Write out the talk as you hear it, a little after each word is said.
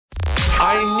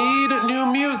I need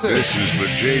new music. This is the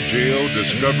JJO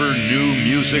Discover New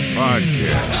Music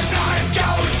Podcast.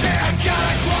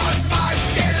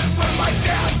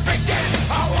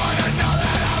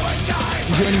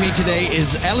 Joining me today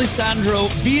is Alessandro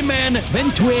V-Man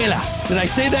Ventuella. Did I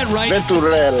say that right?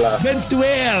 Venturella.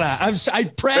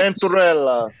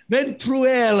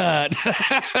 Ventuella.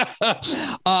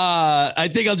 I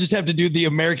think I'll just have to do the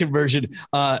American version.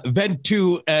 How would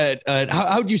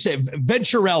you say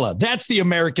Venturella? That's the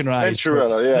Americanized.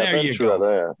 Venturella, yeah. There you go.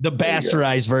 Yeah. The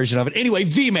bastardized version of it. Anyway,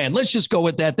 V-Man, let's just go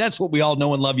with that. That's what we all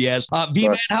know and love you as.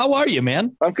 V-Man, how are you,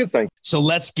 man? I'm good, thanks. So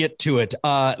let's get to it.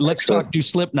 Let's talk to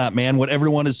Slipknot, man. What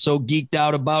everyone is so geeked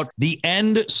out about. The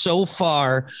End So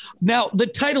Far. Now, the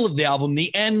title of the album,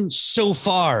 The End So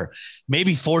Far,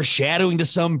 maybe foreshadowing to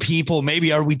some people.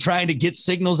 Maybe are we trying to get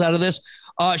signals out of this?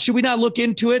 Should we not look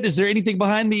into it? Is there anything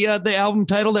behind the album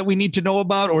title that we need to know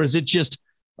about, or is it just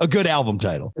a good album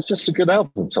title? It's just a good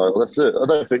album title. That's it. I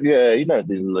don't think, you don't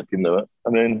need to look into it. I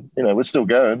mean, we're still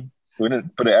going. We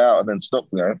didn't put it out and then stop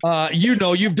now.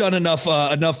 You've done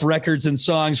enough records and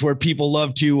songs where people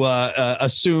love to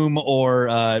assume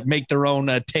or make their own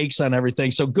takes on everything.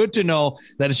 So good to know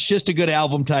that it's just a good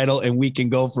album title and we can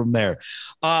go from there.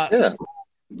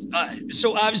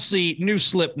 So obviously new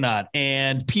Slipknot,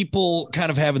 and people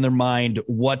kind of have in their mind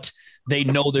what they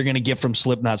know they're going to get from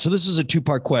Slipknot. So this is a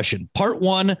two-part question. Part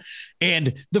one,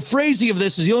 and the phrasing of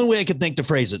this is the only way I could think to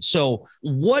phrase it. So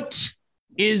what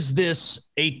is this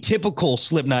a typical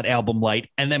Slipknot album like?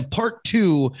 And then part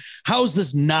two, how is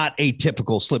this not a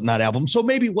typical Slipknot album? So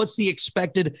maybe what's the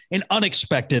expected and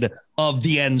unexpected of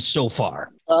The End So Far?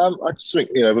 I just think,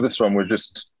 with this one, we're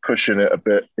just pushing it a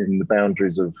bit in the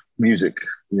boundaries of music,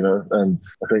 and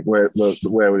I think where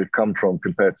we've come from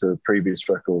compared to previous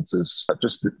records is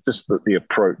just the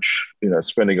approach,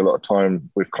 spending a lot of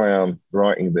time with Clown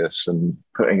writing this and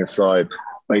putting aside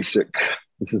basic,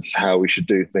 this is how we should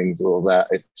do things, all that.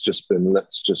 It's just been,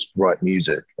 let's just write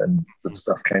music, and the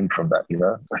stuff came from that,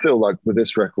 I feel like with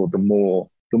this record, the more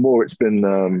it's been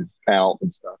out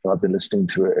and stuff, I've been listening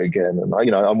to it again. And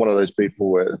I'm one of those people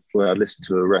where I listen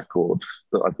to a record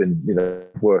that I've been,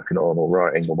 working on or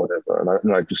writing or whatever.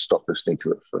 And I just stopped listening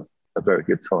to it for a very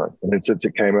good time. And then since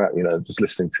it came out, just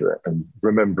listening to it and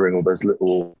remembering all those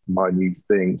little minute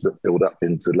things that build up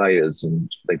into layers,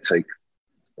 and they take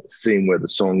seeing where the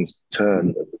songs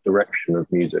turn the direction of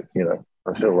music,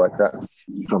 I feel like that's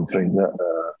something that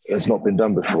has not been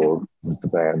done before with the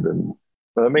band. And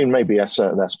I mean, maybe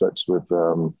certain aspects with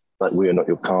like We Are Not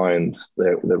Your Kind,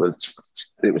 it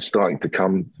was starting to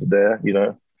come there,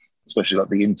 especially like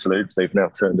the interludes. They've now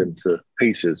turned into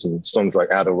pieces, and songs like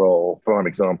Adderall, prime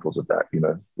examples of that,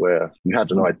 where you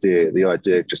had an idea, the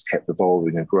idea just kept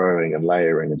evolving and growing and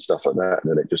layering and stuff like that.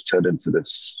 And then it just turned into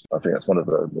this. I think that's one of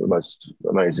the most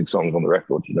amazing songs on the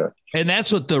record, And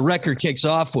that's what the record kicks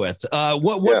off with.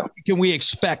 What can we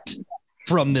expect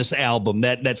from this album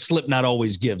that Slipknot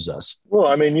always gives us? Well,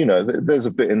 I mean, there's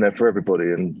a bit in there for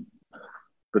everybody,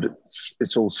 but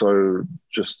it's also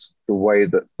just the way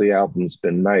that the album's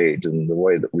been made and the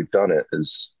way that we've done it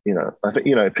is, I think,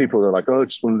 people are like, oh, I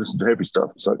just want to listen to heavy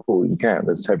stuff. It's like, well, you can.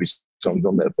 There's heavy songs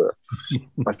on there, but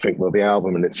I think, the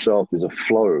album in itself is a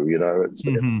flow,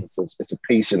 it's a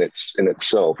piece in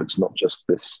itself. It's not just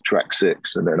this track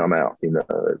 6 and then I'm out,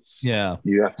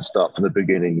 you have to start from the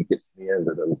beginning and get to the end,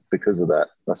 and because of that,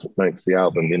 that's what makes the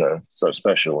album, so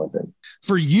special, I think.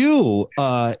 For you,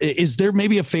 is there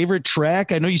maybe a favorite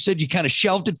track? I know you said you kind of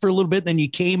shelved it for a little bit, then you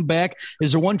came back.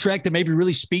 Is there one track that maybe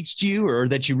really speaks to you, or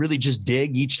that you really just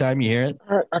dig each time you hear it?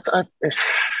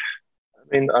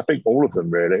 I think all of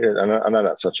them really. I know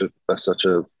that's such a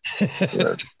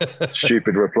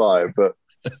stupid reply, but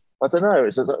I don't know.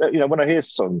 It's just, when I hear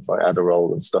songs like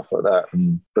Adderall and stuff like that,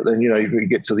 but then you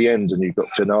get to the end and you've got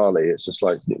finale. It's just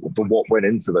like, what went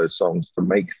into those songs to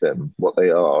make them what they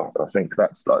are. I think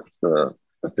that's like the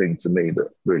thing to me that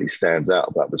really stands out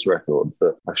about this record.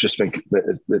 But I just think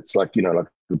that it's like like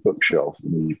a bookshelf,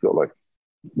 and you've got like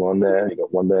one there, you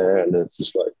got one there, and it's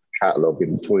just like catalog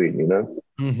in between,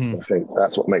 I think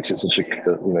that's what makes it such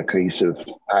a cohesive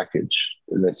package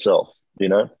in itself,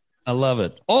 I love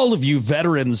it. All of you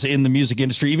veterans in the music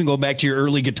industry, even going back to your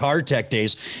early Guitar Tech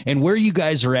days and where you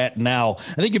guys are at now,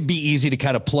 I think it'd be easy to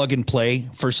kind of plug and play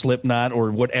for Slipknot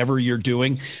or whatever you're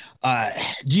doing.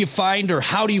 Do you find, or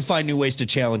how do you find new ways to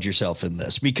challenge yourself in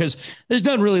this? Because there's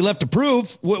nothing really left to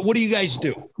prove. What do you guys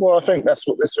do? Well, I think that's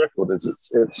what this record is.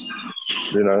 It's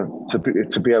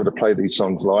to be able to play these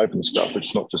songs live and stuff.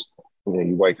 It's not just,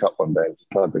 you wake up one day and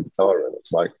plug the guitar in.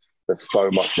 It's like, there's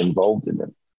so much involved in it.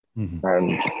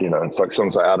 And, it's like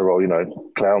songs like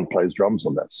Adderall, Clown plays drums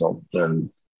on that song. And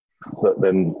But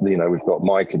then, you know, we've got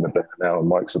Mike in the band now, and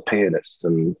Mike's a pianist,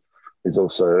 and he's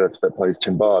also plays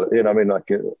timbale. You know, I mean,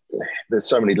 like there's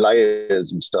so many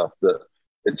layers and stuff that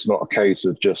it's not a case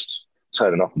of just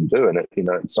turning up and doing it. You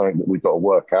know, it's something that we've got to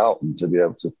work out and to be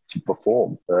able to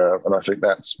perform. And I think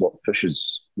that's what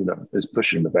pushes, you know, is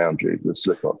pushing the boundary with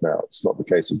Slipknot now. It's not the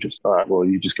case of just, all right, well,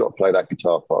 you just got to play that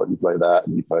guitar part, you play that,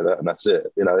 and you play that, and that's it.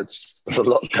 You know, there's a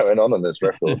lot going on this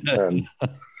record. And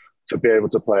to be able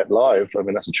to play it live, I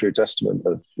mean, that's a true testament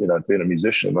of, you know, being a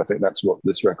musician. I think that's what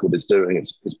this record is doing.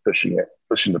 It's pushing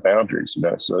the boundaries, you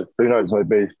know. So who knows,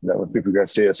 maybe, you know, when people go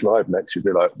see us live next, you'll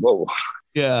be like, whoa.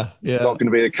 Yeah. It's not going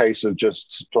to be a case of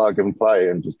just plug and play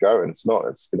and just go. And it's not.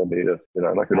 It's going to be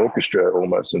like an orchestra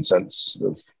almost, in sense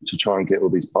of to try and get all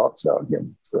these parts out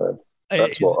again. So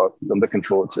that's what I'm looking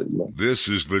forward to. You know? This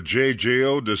is the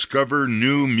JJO Discover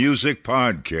New Music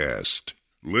Podcast.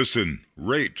 Listen,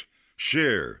 rate,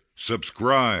 share,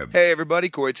 subscribe. Hey, everybody.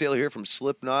 Corey Taylor here from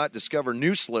Slipknot. Discover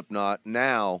new Slipknot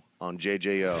now on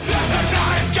JJO.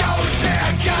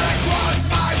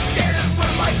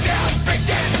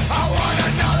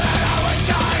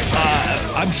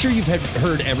 I'm sure you've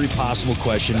heard every possible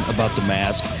question about the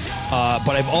mask,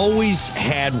 but I've always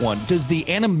had one. Does the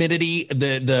anonymity,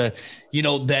 the you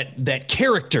know, that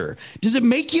character, does it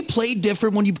make you play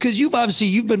different when because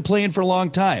you've been playing for a long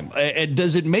time?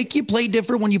 Does it make you play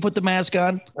different when you put the mask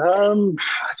on? I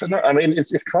don't know. I mean,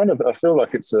 it's kind of, I feel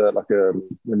like it's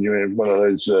when you're in one of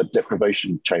those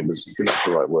deprivation chambers, if that's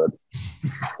the right word.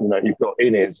 You know, you've got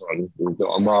in-ears on, you've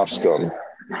got a mask on,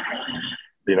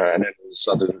 you know, and then all of a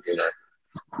sudden, you know,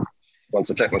 once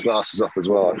I take my glasses off as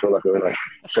well, I feel like I'm in a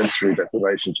sensory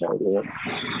deprivation chamber. You know?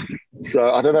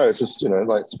 So I don't know. It's just, you know,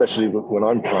 like, especially when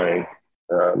I'm playing,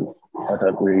 I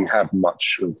don't really have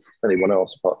much of anyone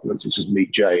else apart from it's just me,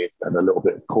 Jay, and a little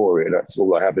bit of Corey, and that's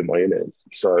all I have in my in-ears.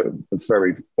 So it's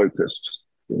very focused,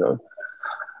 you know.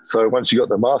 So once you got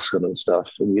the mask on and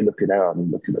stuff, and you're looking out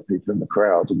and looking at people in the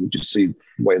crowd, and you just see the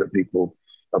way that people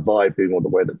are vibing or the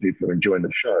way that people are enjoying the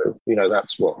show, you know,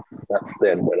 that's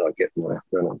then when I get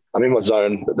I'm in my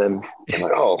zone, but then I'm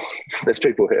like, oh, there's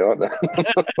people here, aren't there?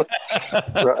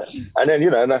 Right. And then, you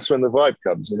know, and that's when the vibe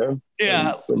comes, you know?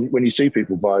 Yeah. When you see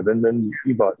people vibing, then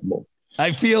you vibe more.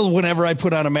 I feel whenever I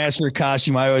put on a mask or a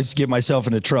costume, I always get myself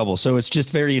into trouble. So it's just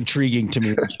very intriguing to me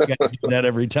that you got to do that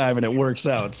every time, and it works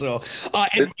out. So,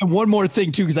 and one more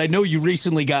thing too, because I know you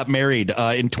recently got married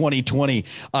in 2020.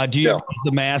 Do you use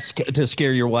the mask to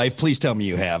scare your wife? Please tell me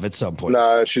you have at some point.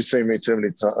 No, she's seen me too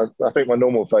many times. I think my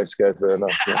normal face scares her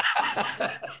enough. Yeah.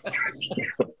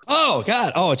 Oh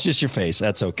God! Oh, it's just your face.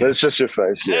 That's okay. It's just your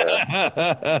face.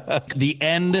 Yeah. The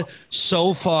End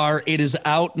so far. It is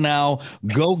out now.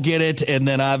 Go get it, and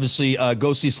then obviously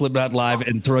go see Slipknot live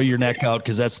and throw your neck out,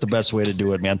 because that's the best way to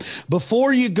do it, man.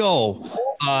 Before you go,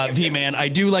 V-Man, I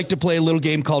do like to play a little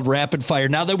game called Rapid Fire.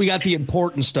 Now that we got the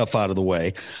important stuff out of the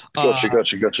way,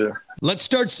 gotcha. Let's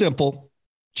start simple.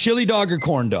 Chili dog or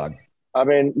corn dog? I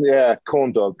mean, yeah,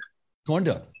 corn dog. Corn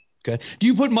dog. Okay. Do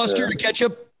you put mustard or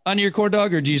ketchup on your corn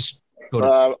dog, or do you just go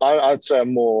to I'd say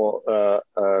I'm more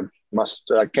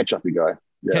ketchup-y guy.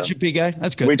 Yeah. Ketchup-y guy?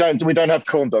 That's good. We don't have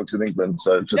corn dogs in England,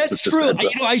 so that's true.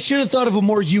 You know, I should have thought of a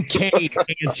more UK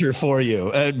answer for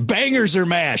you. Bangers or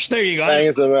mash? There you go.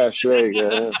 Bangers or mash. There you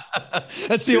go.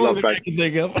 That's the only thing I can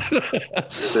think of.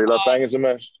 Do you love bangers and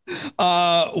mash?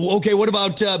 Okay. What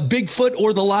about Bigfoot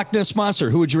or the Loch Ness Monster?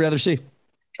 Who would you rather see?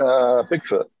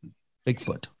 Bigfoot.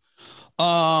 Bigfoot.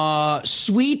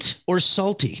 Sweet or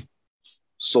salty?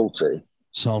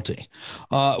 Salty.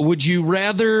 Would you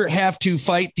rather have to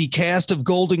fight the cast of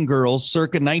Golden Girls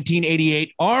circa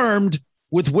 1988 armed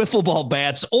with wiffle ball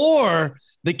bats, or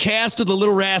the cast of the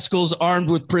Little Rascals armed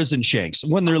with prison shanks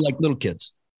when they're like little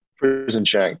kids? Prison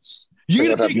shanks.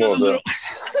 You're gonna have more of the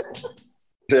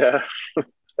Yeah.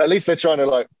 At least they're trying to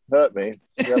like hurt me.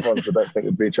 The other ones I don't think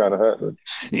would be trying to hurt me.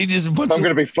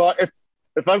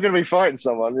 If I'm going to be fighting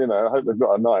someone, you know, I hope they've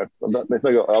got a knife. If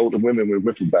they've got older women with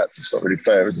wiffle bats, it's not really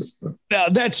fair, is it? No,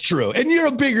 that's true. And you're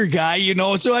a bigger guy, you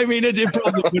know, so I mean, it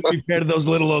probably wouldn't be fair to those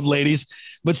little old ladies.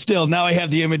 But still, now I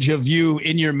have the image of you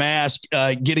in your mask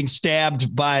getting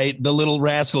stabbed by the Little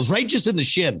Rascals, right just in the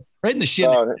shin. Right in the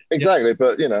shin. Exactly. Yeah.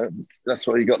 But, you know, that's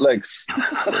why you got legs.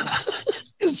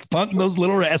 Just punting those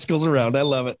Little Rascals around. I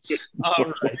love it. All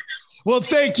right. Well,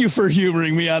 thank you for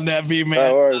humoring me on that, V-Man.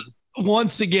 No worries.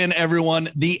 Once again, everyone,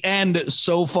 The End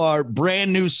so far,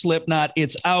 brand new Slipknot.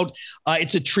 It's out.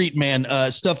 It's a treat, man.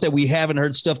 Stuff that we haven't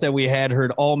heard, stuff that we had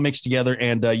heard, all mixed together,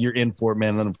 and you're in for it,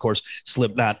 man. And of course,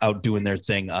 Slipknot out doing their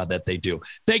thing that they do.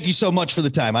 Thank you so much for the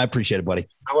time. I appreciate it, buddy.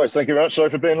 No worries. Thank you very much. Sorry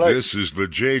for being late. This is the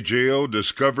JJO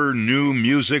Discover New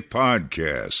Music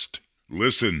Podcast.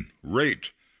 Listen,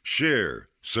 rate, share,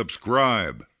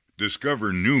 subscribe.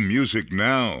 Discover new music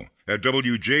now at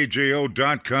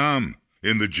WJJO.com,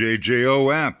 in the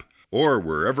JJO app, or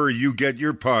wherever you get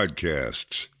your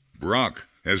podcasts. Brock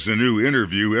has a new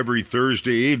interview every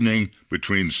Thursday evening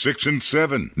between 6 and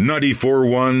 7.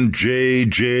 94.1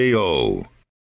 JJO.